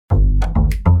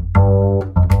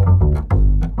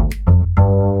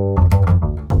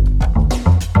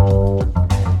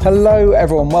Hello,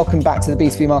 everyone. Welcome back to the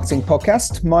B2B Marketing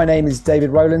Podcast. My name is David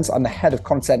Rowlands. I'm the head of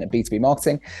content at B2B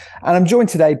Marketing. And I'm joined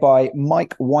today by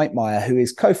Mike Whitemeyer, who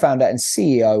is co-founder and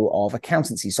CEO of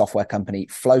accountancy software company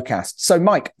Flowcast. So,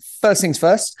 Mike, first things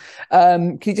first,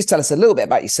 can you just tell us a little bit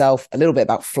about yourself, a little bit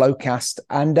about Flowcast,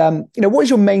 and what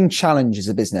is your main challenge as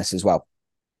a business as well?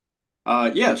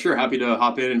 Yeah, sure. Happy to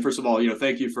hop in. And first of all,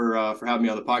 thank you for having me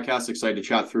on the podcast. Excited to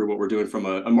chat through what we're doing from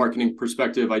a marketing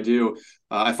perspective.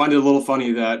 I find it a little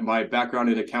funny that my background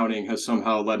in accounting has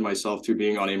somehow led myself to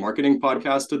being on a marketing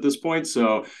podcast at this point.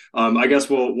 So I guess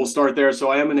we'll start there. So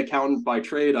I am an accountant by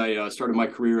trade. I started my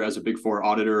career as a Big Four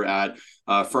auditor at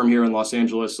a firm here in Los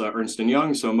Angeles, Ernst &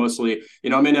 Young. So mostly,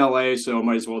 I'm in LA, so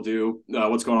might as well do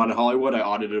what's going on in Hollywood. I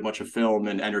audited a bunch of film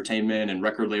and entertainment and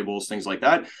record labels, things like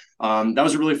that. That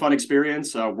was a really fun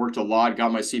experience. Worked a lot,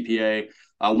 got my CPA,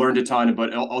 learned a ton,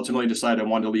 but ultimately decided I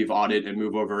wanted to leave audit and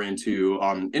move over into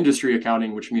industry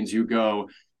accounting, which means you go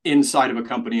inside of a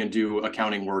company and do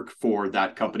accounting work for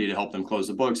that company to help them close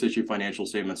the books, issue financial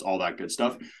statements, all that good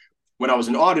stuff. When I was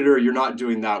an auditor, you're not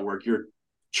doing that work. You're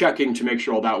checking to make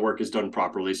sure all that work is done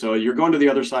properly. So you're going to the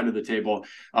other side of the table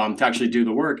to actually do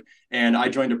the work. And I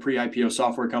joined a pre-IPO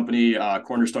software company.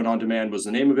 Cornerstone On Demand was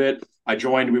the name of it.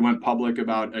 We went public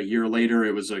about a year later.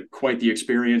 It was quite the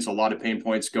experience. A lot of pain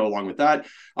points go along with that.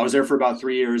 I was there for about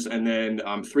 3 years. And then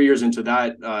 3 years into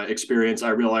that experience, I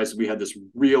realized we had this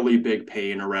really big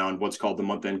pain around what's called the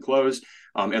month-end close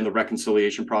and the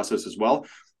reconciliation process as well.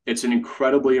 It's an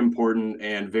incredibly important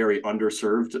and very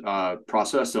underserved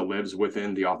process that lives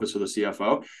within the office of the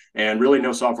CFO, and really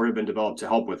no software had been developed to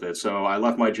help with it. So I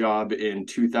left my job in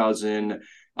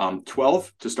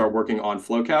 2012 to start working on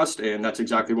Flowcast, and that's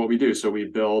exactly what we do. So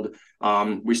we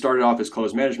started off as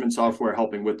close management software,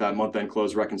 helping with that month-end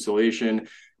close reconciliation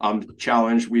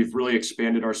challenge. We've really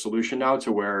expanded our solution now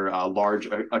to where large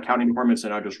accounting departments are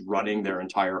now just running their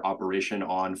entire operation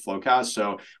on Flowcast.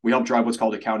 So we help drive what's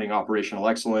called accounting operational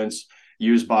excellence,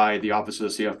 used by the office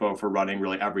of the CFO for running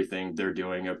really everything they're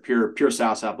doing, a pure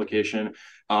SaaS application.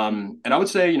 And I would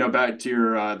say, back to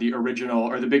your the original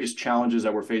or the biggest challenges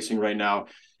that we're facing right now.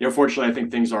 Fortunately, I think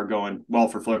things are going well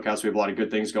for Flowcast. We have a lot of good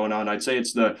things going on. I'd say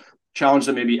it's the challenge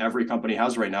that maybe every company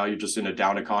has right now. You're just in a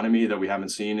down economy that we haven't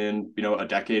seen in, a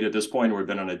decade at this point. We've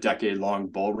been on a decade-long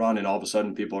bull run, and all of a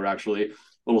sudden people are actually a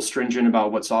little stringent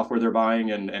about what software they're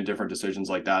buying and different decisions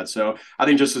like that. So I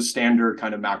think just the standard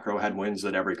kind of macro headwinds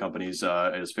that every company is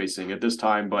facing at this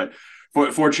time. But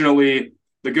fortunately,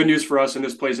 the good news for us, and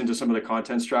this plays into some of the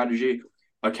content strategy,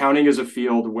 accounting is a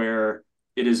field where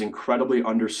it is incredibly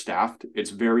understaffed. It's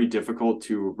very difficult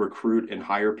to recruit and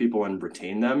hire people and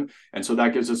retain them. And so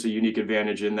that gives us a unique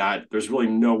advantage in that there's really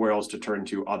nowhere else to turn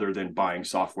to other than buying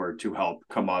software to help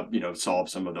come up, solve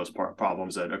some of those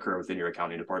problems that occur within your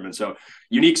accounting department. So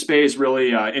unique space,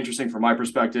 really interesting from my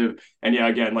perspective. And yeah,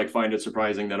 again, find it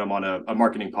surprising that I'm on a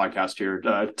marketing podcast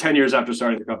here 10 years after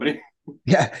starting the company.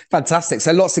 Yeah, fantastic.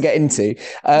 So lots to get into.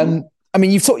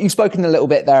 You've spoken a little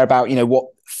bit there about, what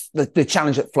the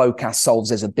challenge that Flowcast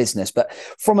solves as a business, but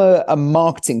from a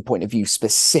marketing point of view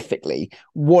specifically,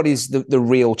 what is the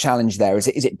real challenge there? Is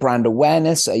it brand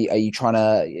awareness? Are you trying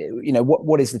to,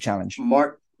 what is the challenge?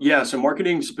 So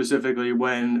marketing specifically,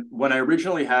 when I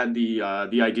originally had the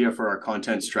idea for our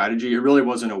content strategy, it really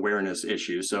was an awareness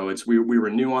issue. So we were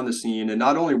new on the scene, and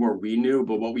not only were we new,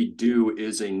 but what we do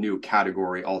is a new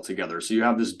category altogether. So you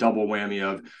have this double whammy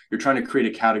of you're trying to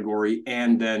create a category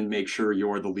and then make sure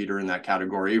you're the leader in that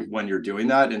category when you're doing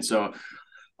that. And so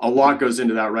a lot goes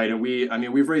into that, right? And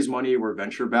we've raised money, we're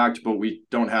venture backed, but we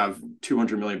don't have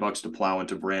 $200 million to plow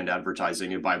into brand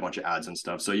advertising and buy a bunch of ads and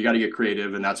stuff. So you got to get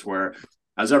creative, and that's where,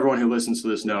 as everyone who listens to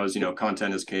this knows,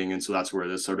 content is king. And so that's where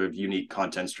this sort of unique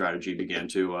content strategy began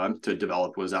to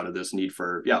develop, was out of this need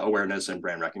for awareness and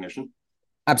brand recognition.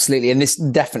 Absolutely. And this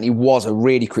definitely was a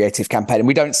really creative campaign. And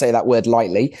we don't say that word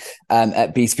lightly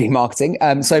at B2B Marketing.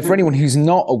 So for anyone who's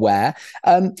not aware,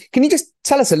 can you just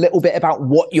tell us a little bit about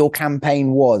what your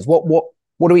campaign was? What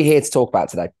are we here to talk about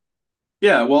today?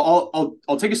 Yeah, well,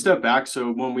 I'll take a step back.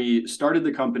 So when we started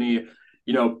the company,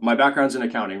 my background's in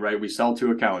accounting, right? We sell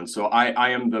to accountants. So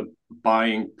I am the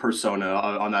buying persona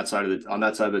on that side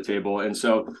of the table. And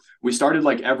so we started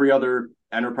like every other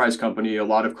enterprise company, a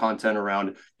lot of content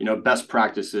around, best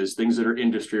practices, things that are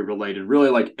industry related, really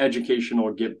like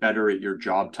educational, get better at your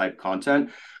job type content.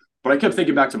 But I kept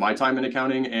thinking back to my time in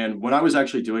accounting. And when I was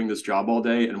actually doing this job all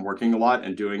day and working a lot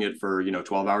and doing it for,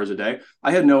 12 hours a day,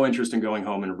 I had no interest in going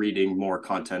home and reading more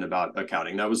content about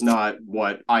accounting. That was not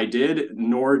what I did,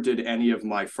 nor did any of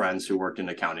my friends who worked in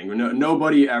accounting.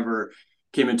 Nobody ever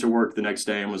came into work the next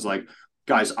day and was like,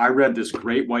 guys, I read this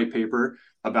great white paper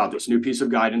about this new piece of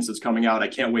guidance that's coming out. I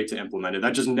can't wait to implement it.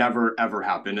 That just never, ever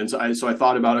happened. And so I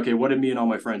thought about, okay, what did me and all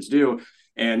my friends do?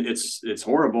 And it's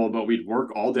horrible, but we'd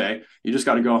work all day. You just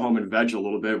got to go home and veg a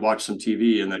little bit, watch some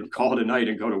TV, and then call it a night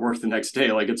and go to work the next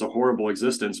day. Like, it's a horrible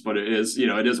existence, but it is,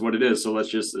 it is what it is. So let's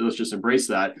just embrace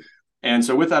that. And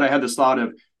so with that, I had this thought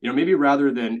of, maybe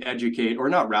rather than educate, or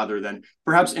not rather than,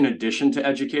 perhaps in addition to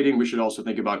educating, we should also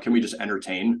think about, can we just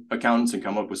entertain accountants and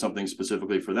come up with something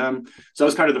specifically for them? So that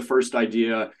was kind of the first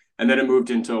idea. And then it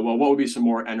moved into, well, what would be some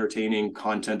more entertaining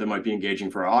content that might be engaging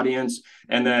for our audience?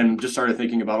 And then just started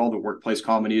thinking about all the workplace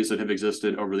comedies that have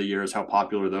existed over the years, how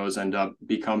popular those end up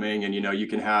becoming. And, you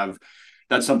can have,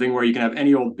 that's something where you can have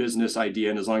any old business idea,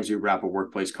 and as long as you wrap a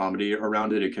workplace comedy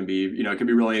around it, it can be, it can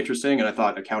be really interesting. And I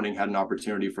thought accounting had an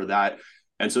opportunity for that.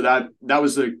 And so that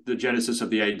was the genesis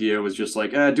of the idea, was just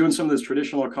like doing some of this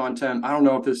traditional content. I don't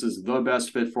know if this is the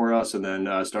best fit for us. And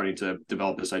then starting to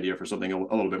develop this idea for something a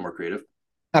little bit more creative.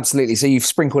 Absolutely. So you've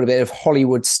sprinkled a bit of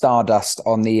Hollywood stardust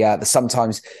on the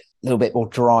sometimes a little bit more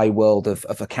dry world of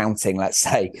accounting, let's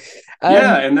say.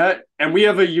 And we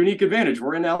have a unique advantage.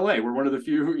 We're in LA. We're one of the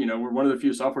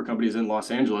few software companies in Los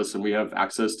Angeles, and we have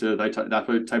access to that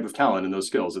type of talent and those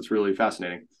skills. It's really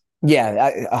fascinating.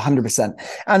 Yeah, 100%.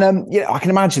 And I can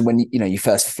imagine when you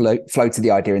first floated the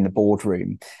idea in the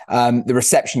boardroom, the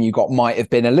reception you got might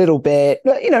have been a little bit,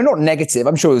 not negative.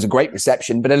 I'm sure it was a great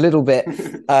reception, but a little bit,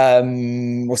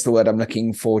 what's the word I'm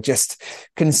looking for? Just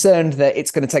concerned that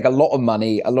it's going to take a lot of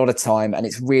money, a lot of time, and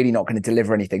it's really not going to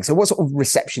deliver anything. So what sort of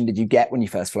reception did you get when you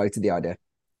first floated the idea?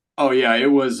 Oh yeah, it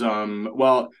was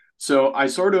so I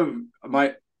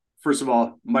first of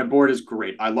all, my board is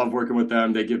great. I love working with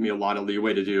them. They give me a lot of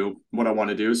leeway to do what I want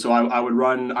to do. So I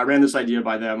ran this idea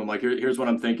by them. I'm like, here's what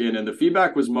I'm thinking. And the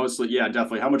feedback was mostly, yeah,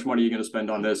 definitely. How much money are you going to spend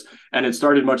on this? And it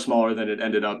started much smaller than it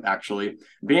ended up actually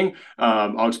being.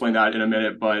 I'll explain that in a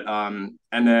minute. But, and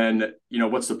then,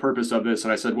 what's the purpose of this?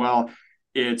 And I said, well,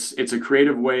 it's a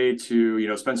creative way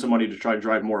to, spend some money to try to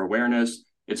drive more awareness.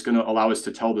 It's going to allow us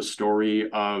to tell the story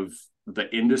of the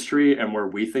industry and where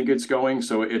we think it's going.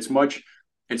 So it's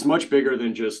much bigger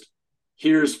than just,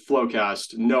 here's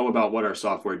Flowcast, know about what our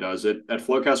software does. At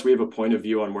Flowcast, we have a point of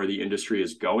view on where the industry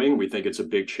is going. We think it's a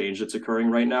big change that's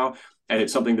occurring right now, and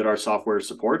it's something that our software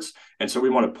supports. And so we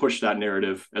want to push that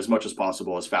narrative as much as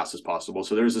possible, as fast as possible.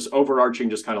 So there's this overarching,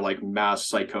 just kind of like mass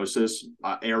psychosis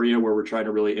area where we're trying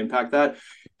to really impact that.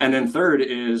 And then third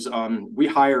is we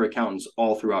hire accountants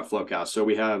all throughout Flowcast. So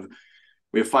we have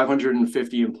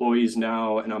 550 employees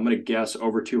now, and I'm going to guess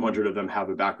over 200 of them have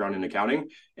a background in accounting.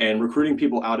 And recruiting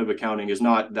people out of accounting is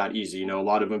not that easy. A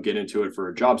lot of them get into it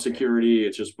for job security.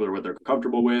 It's just what they're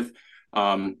comfortable with.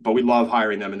 But we love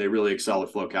hiring them, and they really excel at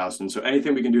Flowcast. And so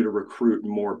anything we can do to recruit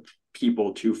more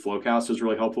people to Flowcast is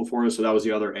really helpful for us. So that was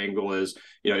the other angle, is,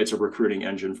 it's a recruiting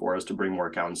engine for us to bring more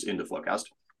accountants into Flowcast.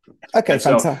 Okay,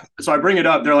 fantastic. So I bring it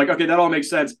up. They're like, okay, that all makes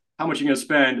sense. How much are you going to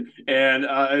spend? And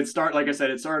it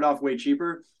started off way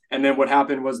cheaper. And then what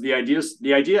happened was the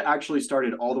idea actually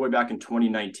started all the way back in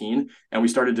 2019. And we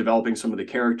started developing some of the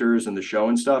characters and the show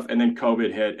and stuff. And then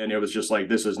COVID hit, and it was just like,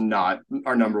 this is not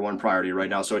our number one priority right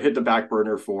now. So it hit the back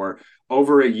burner for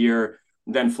over a year.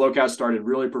 Then Flowcast started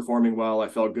really performing well. I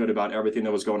felt good about everything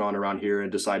that was going on around here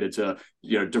and decided to,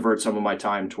 divert some of my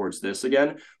time towards this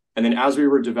again. And then as we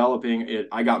were developing it,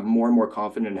 I got more and more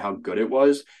confident in how good it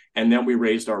was. And then we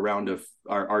raised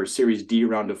our Series D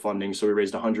round of funding. So we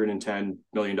raised $110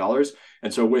 million.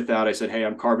 And so with that, I said, hey,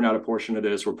 I'm carving out a portion of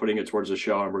this. We're putting it towards the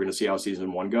show, and we're going to see how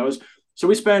season 1 goes. So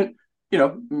we spent,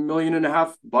 $1.5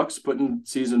 million putting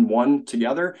season 1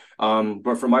 together.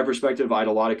 But from my perspective, I had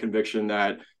a lot of conviction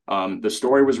that the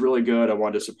story was really good. I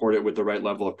wanted to support it with the right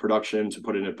level of production to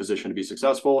put it in a position to be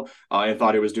successful. I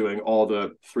thought it was doing all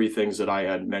the 3 things that I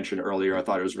had mentioned earlier. I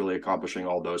thought it was really accomplishing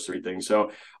all those 3 things.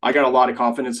 So I got a lot of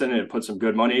confidence in it and put some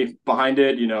good money behind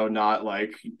it, not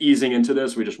like easing into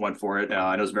this. We just went for it. And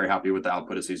I was very happy with the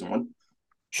output of season 1.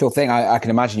 Sure thing. I can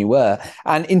imagine you were.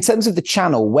 And in terms of the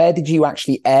channel, where did you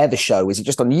actually air the show? Was it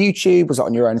just on YouTube? Was it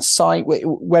on your own site?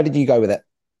 Where did you go with it?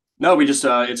 No, we just,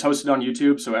 it's hosted on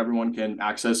YouTube, so everyone can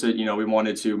access it. We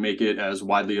wanted to make it as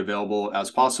widely available as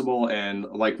possible. And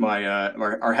like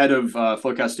our head of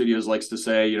Flowcast Studios likes to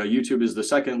say, YouTube is the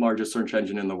second largest search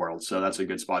engine in the world. So that's a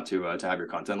good spot to have your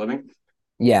content living.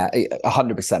 Yeah,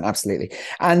 100%. Absolutely.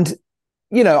 And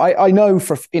I know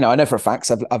for a fact,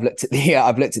 'cause I've looked at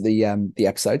the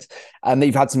episodes, and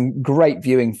they've had some great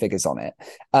viewing figures on it.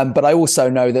 But I also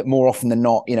know that more often than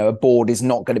not, a board is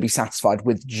not going to be satisfied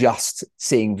with just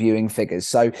seeing viewing figures.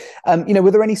 So,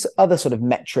 were there any other sort of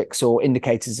metrics or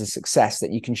indicators of success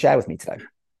that you can share with me today?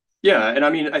 Yeah, and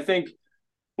I mean, I think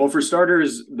Well, for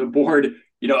starters, the board,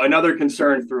 another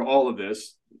concern through all of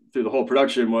this, through the whole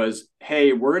production was,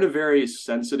 hey, we're in a very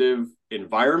sensitive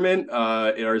environment.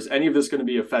 Or is any of this going to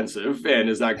be offensive? And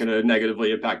is that going to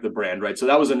negatively impact the brand? Right. So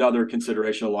that was another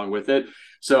consideration along with it.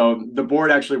 So the board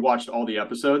actually watched all the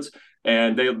episodes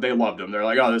and they loved them. They're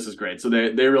like, oh, this is great. So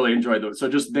they really enjoyed those. So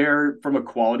just there from a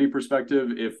quality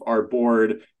perspective, if our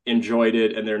board enjoyed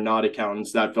it and they're not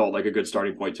accountants, that felt like a good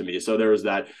starting point to me. So there was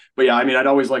that. But yeah, I mean, I'd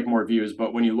always like more views.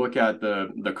 But when you look at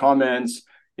the comments,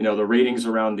 the ratings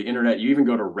around the internet, you even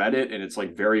go to Reddit and it's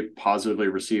like very positively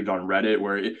received on Reddit,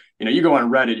 where, you go on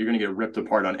Reddit, you're going to get ripped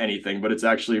apart on anything, but it's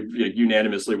actually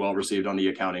unanimously well received on the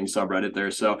accounting subreddit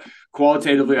there. So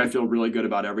qualitatively, I feel really good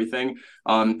about everything.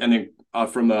 And then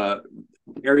from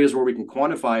areas where we can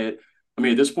quantify it, I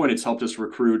mean, at this point, it's helped us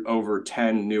recruit over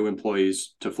 10 new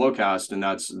employees to Flowcast.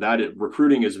 And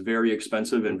recruiting is very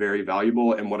expensive and very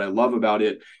valuable. And what I love about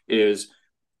it is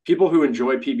people who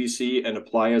enjoy PBC and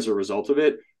apply as a result of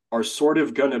it are sort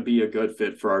of going to be a good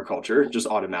fit for our culture just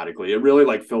automatically. It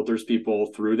really filters people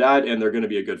through that, and they're going to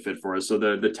be a good fit for us. So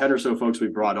the 10 or so folks we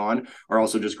brought on are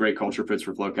also just great culture fits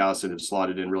for Flowcast and have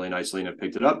slotted in really nicely and have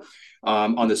picked it up.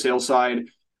 On the sales side,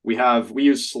 we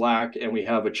use Slack, and we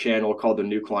have a channel called the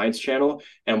New Clients channel,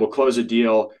 and we'll close a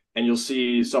deal and you'll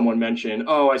see someone mention,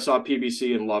 oh, I saw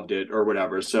PBC and loved it or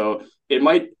whatever. So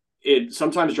it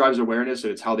sometimes drives awareness,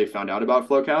 and it's how they found out about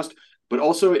Flowcast. But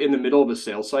also in the middle of a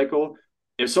sales cycle,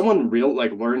 if someone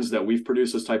learns that we've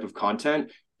produced this type of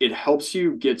content, it helps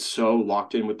you get so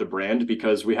locked in with the brand,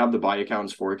 because we have the by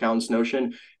accountants for accountants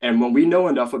notion. And when we know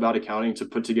enough about accounting to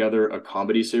put together a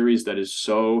comedy series that is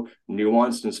so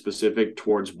nuanced and specific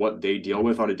towards what they deal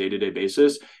with on a day-to-day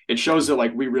basis, it shows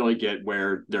that we really get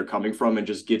where they're coming from and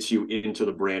just gets you into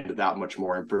the brand that much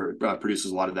more and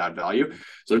produces a lot of that value.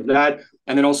 So that,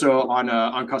 and then also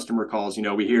on customer calls,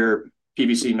 we hear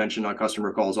PBC mentioned on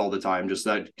customer calls all the time, just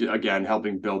that, again,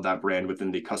 helping build that brand within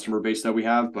the customer base that we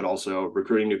have, but also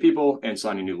recruiting new people and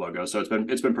signing new logos. So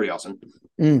it's been pretty awesome.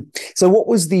 So what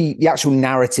was the actual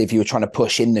narrative you were trying to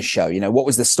push in the show? What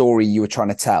was the story you were trying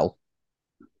to tell?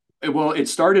 Well, it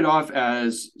started off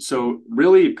as, so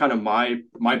really kind of my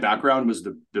background was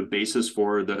the basis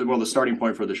for the starting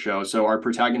point for the show. So our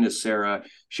protagonist, Sarah,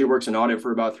 she works in audit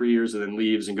for about 3 years and then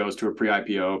leaves and goes to a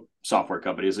pre-IPO software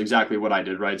company. Is exactly what I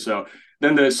did, right? So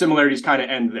then the similarities kind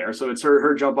of end there. So it's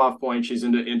her jump off point. She's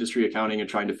into industry accounting and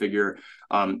trying to figure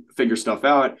stuff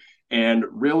out. And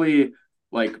really,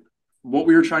 what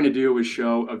we were trying to do was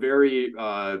show a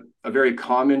very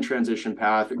common transition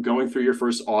path going through your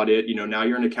first audit. Now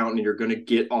you're an accountant and you're going to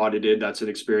get audited. That's an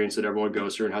experience that everyone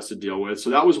goes through and has to deal with.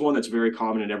 So that was one that's very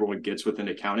common and everyone gets within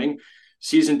accounting.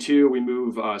 Season 2, we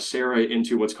move Sarah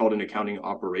into what's called an accounting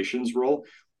operations role.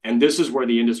 And this is where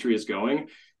the industry is going.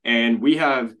 And we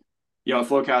have, at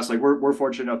Flowcast, we're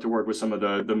fortunate enough to work with some of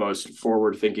the most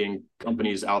forward-thinking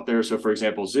companies out there. So, for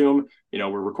example, Zoom,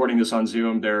 we're recording this on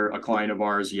Zoom. They're a client of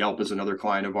ours. Yelp is another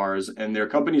client of ours. And they're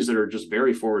companies that are just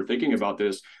very forward-thinking about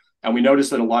this. And we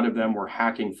noticed that a lot of them were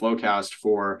hacking Flowcast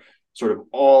for sort of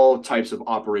all types of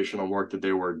operational work that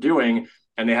they were doing.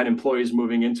 And they had employees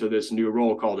moving into this new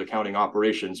role called accounting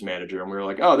operations manager. And we were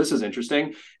like, oh, this is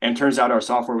interesting. And turns out our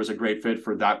software was a great fit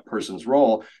for that person's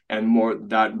role. And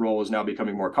that role is now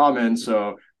becoming more common.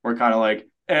 So we're kind of like,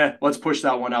 let's push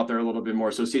that one out there a little bit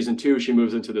more. So season 2, she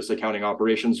moves into this accounting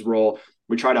operations role.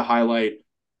 We try to highlight,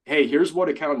 hey, here's what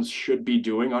accountants should be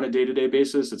doing on a day-to-day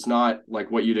basis. It's not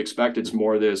like what you'd expect. It's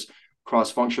more this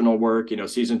cross-functional work.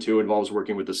 Season 2 involves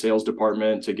working with the sales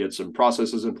department to get some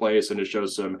processes in place, and it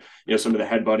shows some of the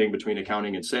headbutting between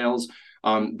accounting and sales.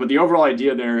 But the overall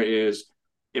idea there is,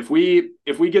 if we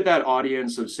get that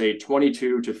audience of, say,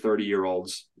 22 to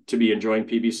 30-year-olds to be enjoying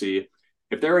PBC,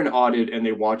 if they're in audit and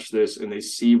they watch this and they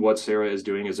see what Sarah is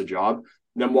doing as a job,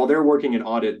 then while they're working in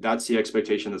audit, that's the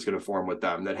expectation that's going to form with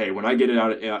them, that, hey, when I get it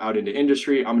out into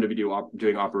industry, I'm going to be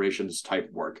doing operations type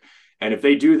work. And if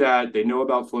they do that, they know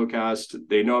about Flowcast,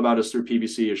 they know about us through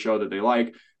PBC, a show that they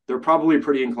like, they're probably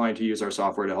pretty inclined to use our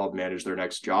software to help manage their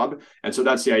next job. And so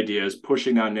that's the idea, is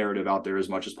pushing that narrative out there as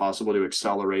much as possible to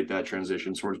accelerate that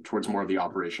transition towards more of the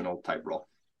operational type role.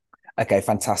 Okay,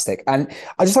 fantastic. And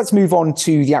I'd just like to move on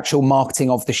to the actual marketing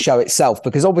of the show itself,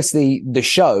 because obviously the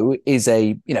show is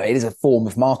it is a form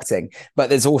of marketing, but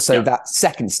there's also that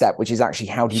second step, which is actually,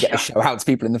 how do you get the show out to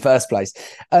people in the first place?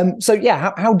 How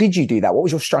did you do that? What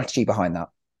was your strategy behind that?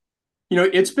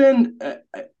 It's been,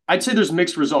 I'd say there's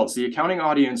mixed results. The accounting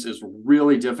audience is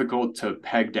really difficult to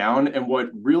peg down. And what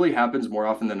really happens more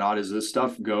often than not is this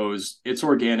stuff it's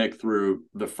organic through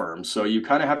the firm. So you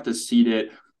kind of have to seed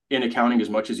it in accounting as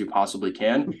much as you possibly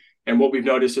can. And what we've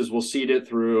noticed is we'll seed it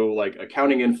through like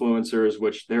accounting influencers,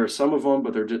 which there are some of them,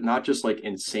 but they're not just like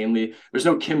insanely. There's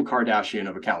no Kim Kardashian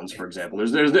of accountants, for example.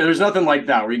 There's nothing like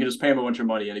that where you can just pay them a bunch of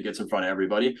money and it gets in front of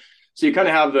everybody. So you kind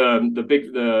of have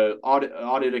the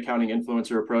audit accounting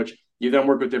influencer approach. You then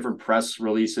work with different press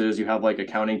releases. You have like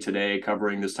Accounting Today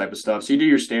covering this type of stuff. So you do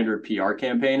your standard PR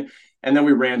campaign, and then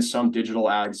we ran some digital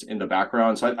ads in the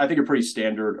background. So I think a pretty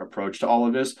standard approach to all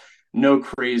of this. No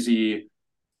crazy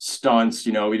stunts,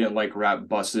 we didn't like wrap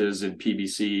buses and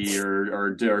PBC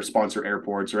or sponsor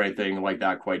airports or anything like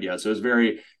that quite yet. So it was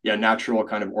very natural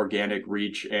kind of organic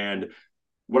reach. And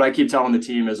what I keep telling the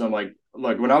team is I'm like,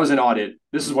 look, when I was in audit,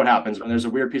 this is what happens when there's a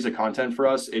weird piece of content for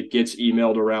us. It gets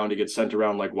emailed around, it gets sent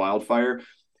around like wildfire.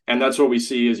 And that's what we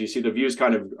see is you see the views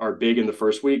kind of are big in the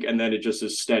first week, and then it just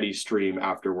is steady stream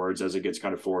afterwards as it gets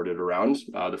kind of forwarded around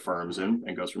the firms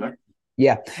and goes from there.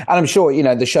 Yeah. And I'm sure,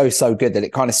 the show's so good that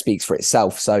it kind of speaks for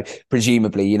itself. So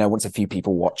presumably, once a few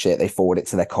people watch it, they forward it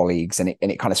to their colleagues and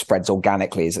it kind of spreads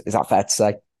organically. Is that fair to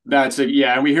say? That's it.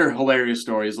 Yeah. And we hear hilarious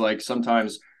stories. Like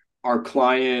sometimes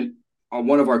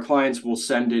one of our clients will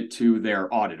send it to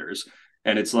their auditors.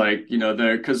 And it's like,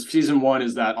 because season 1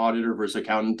 is that auditor versus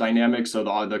accountant dynamic. So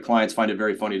the clients find it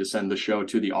very funny to send the show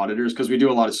to the auditors because we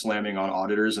do a lot of slamming on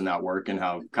auditors and that work and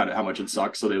how much it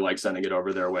sucks. So they like sending it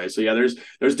over their way. So yeah,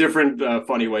 there's different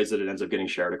funny ways that it ends up getting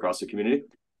shared across the community.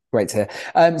 Great to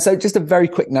hear. So just a very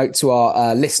quick note to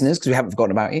our listeners, because we haven't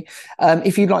forgotten about you.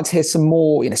 If you'd like to hear some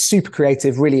more, super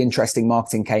creative, really interesting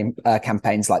marketing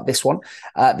campaigns like this one,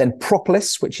 then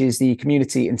Propolis, which is the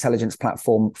community intelligence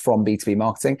platform from B2B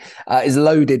Marketing, is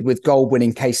loaded with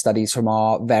gold-winning case studies from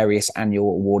our various annual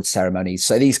awards ceremonies.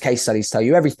 So these case studies tell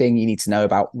you everything you need to know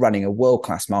about running a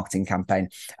world-class marketing campaign,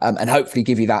 and hopefully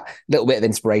give you that little bit of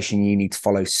inspiration you need to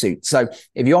follow suit. So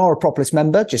if you are a Propolis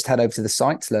member, just head over to the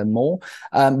site to learn more.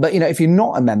 But, if you're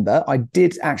not a member, I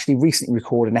did actually recently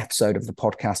record an episode of the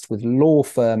podcast with law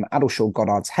firm Addleshaw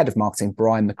Goddard's head of marketing,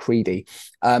 Brian McCready,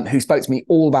 who spoke to me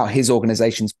all about his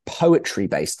organization's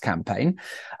poetry-based campaign,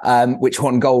 which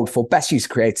won gold for Best Use of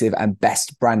Creative and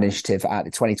Best Brand Initiative at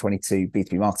the 2022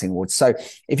 B2B Marketing Awards. So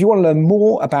if you want to learn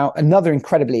more about another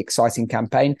incredibly exciting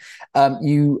campaign,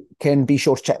 you can be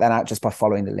sure to check that out just by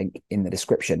following the link in the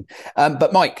description.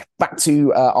 But Mike, back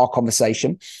to our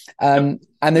conversation.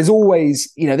 And there's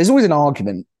always an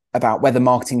argument about whether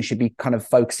marketing should be kind of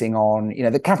focusing on,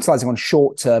 the capitalizing on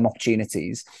short-term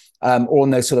opportunities or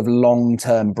on those sort of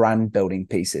long-term brand building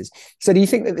pieces. So do you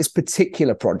think that this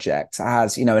particular project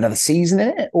has, another season in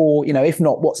it? Or, if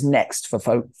not, what's next for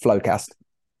Flowcast?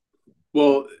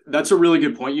 Well, that's a really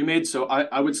good point you made. So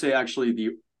I would say actually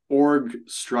the org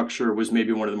structure was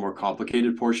maybe one of the more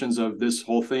complicated portions of this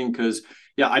whole thing. Because,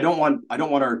 I don't want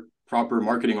our proper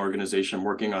marketing organization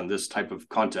working on this type of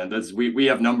content. We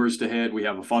have numbers to hit, we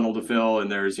have a funnel to fill, and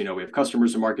there's, we have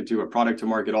customers to market to, a product to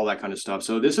market, all that kind of stuff.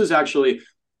 So this is actually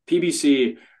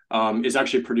PBC is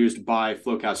actually produced by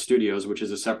Flowcast Studios, which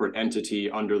is a separate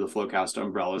entity under the Flowcast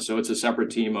umbrella. So it's a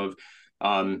separate team of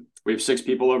we have 6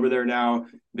 people over there now.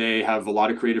 They have a lot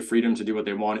of creative freedom to do what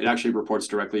they want. It actually reports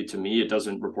directly to me. It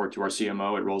doesn't report to our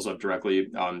CMO. It rolls up directly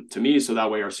to me. So that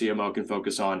way our CMO can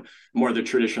focus on more of the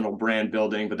traditional brand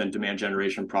building, but then demand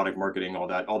generation, product marketing, all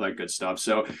that good stuff.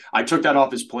 So I took that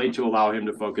off his plate to allow him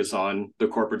to focus on the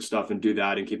corporate stuff and do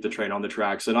that and keep the train on the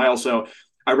tracks. And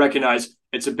I recognize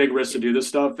it's a big risk to do this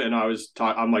stuff. And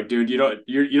I'm like, dude, you don't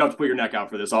have to put your neck out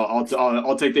for this. I'll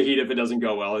take the heat if it doesn't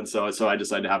go well. And so I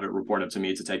decided to have it report up to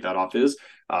me to take that off to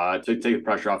take the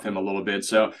pressure off him a little bit.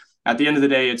 So at the end of the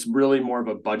day, it's really more of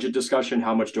a budget discussion.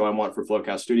 How much do I want for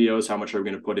Flowcast Studios? How much are we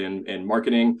going to put in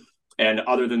marketing? And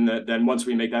other than that, then once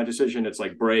we make that decision, it's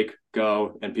like break,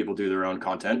 go, and people do their own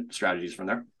content strategies from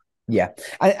there. Yeah.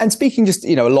 And speaking just,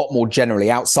 a lot more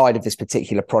generally outside of this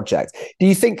particular project, do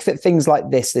you think that things like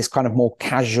this kind of more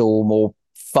casual, more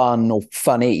fun or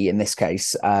funny in this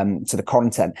case, to the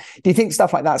content, do you think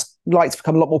stuff like that's like to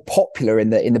become a lot more popular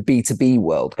in the B2B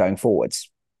world going forwards?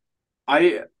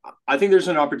 I think there's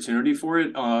an opportunity for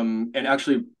it. And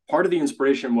actually part of the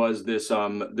inspiration was this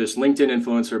LinkedIn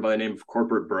influencer by the name of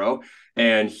Corporate Bro.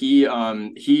 And he's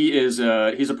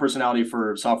a personality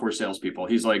for software salespeople.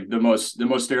 He's like the most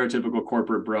stereotypical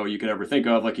corporate bro you could ever think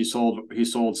of. Like he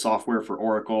sold software for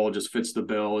Oracle, just fits the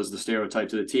bill, is the stereotype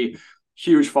to the T.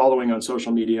 Huge following on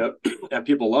social media and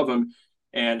people love him.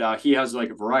 And he has like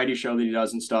a variety show that he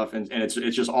does and stuff, and it's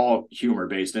just all humor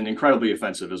based and incredibly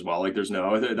offensive as well. Like there's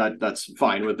that's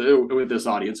fine with this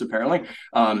audience apparently.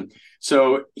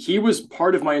 So he was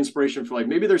part of my inspiration for like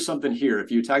maybe there's something here if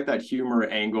you attack that humor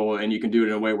angle and you can do it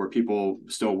in a way where people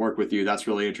still work with you. That's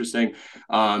really interesting.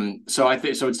 So I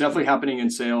think it's definitely happening in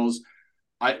sales.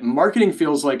 marketing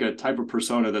feels like a type of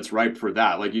persona that's ripe for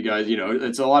that. Like you guys,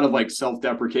 it's a lot of like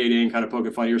self-deprecating, kind of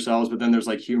poking fun at yourselves, but then there's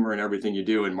like humor in everything you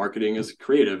do, and marketing is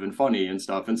creative and funny and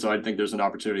stuff. And so I think there's an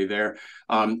opportunity there.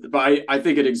 But I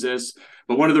think it exists.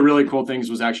 But one of the really cool things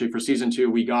was actually for season 2,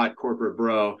 we got Corporate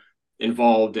Bro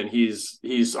involved, and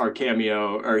he's our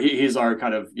cameo, or he's our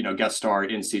kind of guest star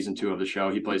in season 2 of the show.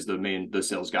 He plays the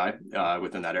sales guy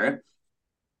within that area.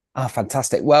 Ah,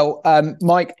 fantastic. Well,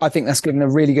 Mike, I think that's given a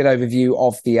really good overview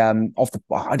of the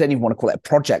I don't even want to call it a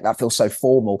project. That feels so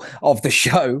formal, of the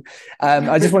show.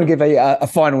 I just want to give a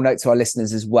final note to our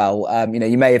listeners as well.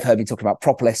 You may have heard me talk about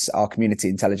Propolis, our community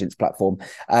intelligence platform.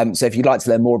 So if you'd like to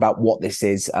learn more about what this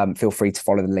is, feel free to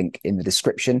follow the link in the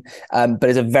description. But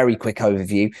as a very quick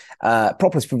overview,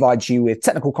 Propolis provides you with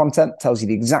technical content, tells you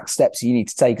the exact steps you need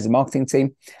to take as a marketing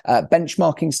team,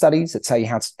 benchmarking studies that tell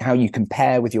you how you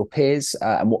compare with your peers,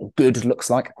 and what good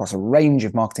looks like across a range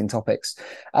of marketing topics.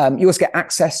 You also get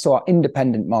access to our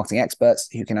independent marketing experts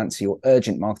who can answer your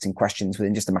urgent marketing questions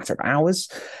within just a matter of hours.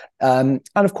 And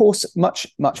of course, much,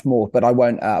 much more, but I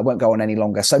won't go on any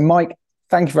longer. So Mike,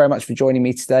 thank you very much for joining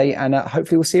me today, and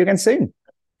hopefully we'll see you again soon.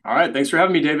 All right. Thanks for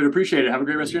having me, David. Appreciate it. Have a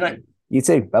great rest of your night. You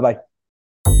too. Bye-bye.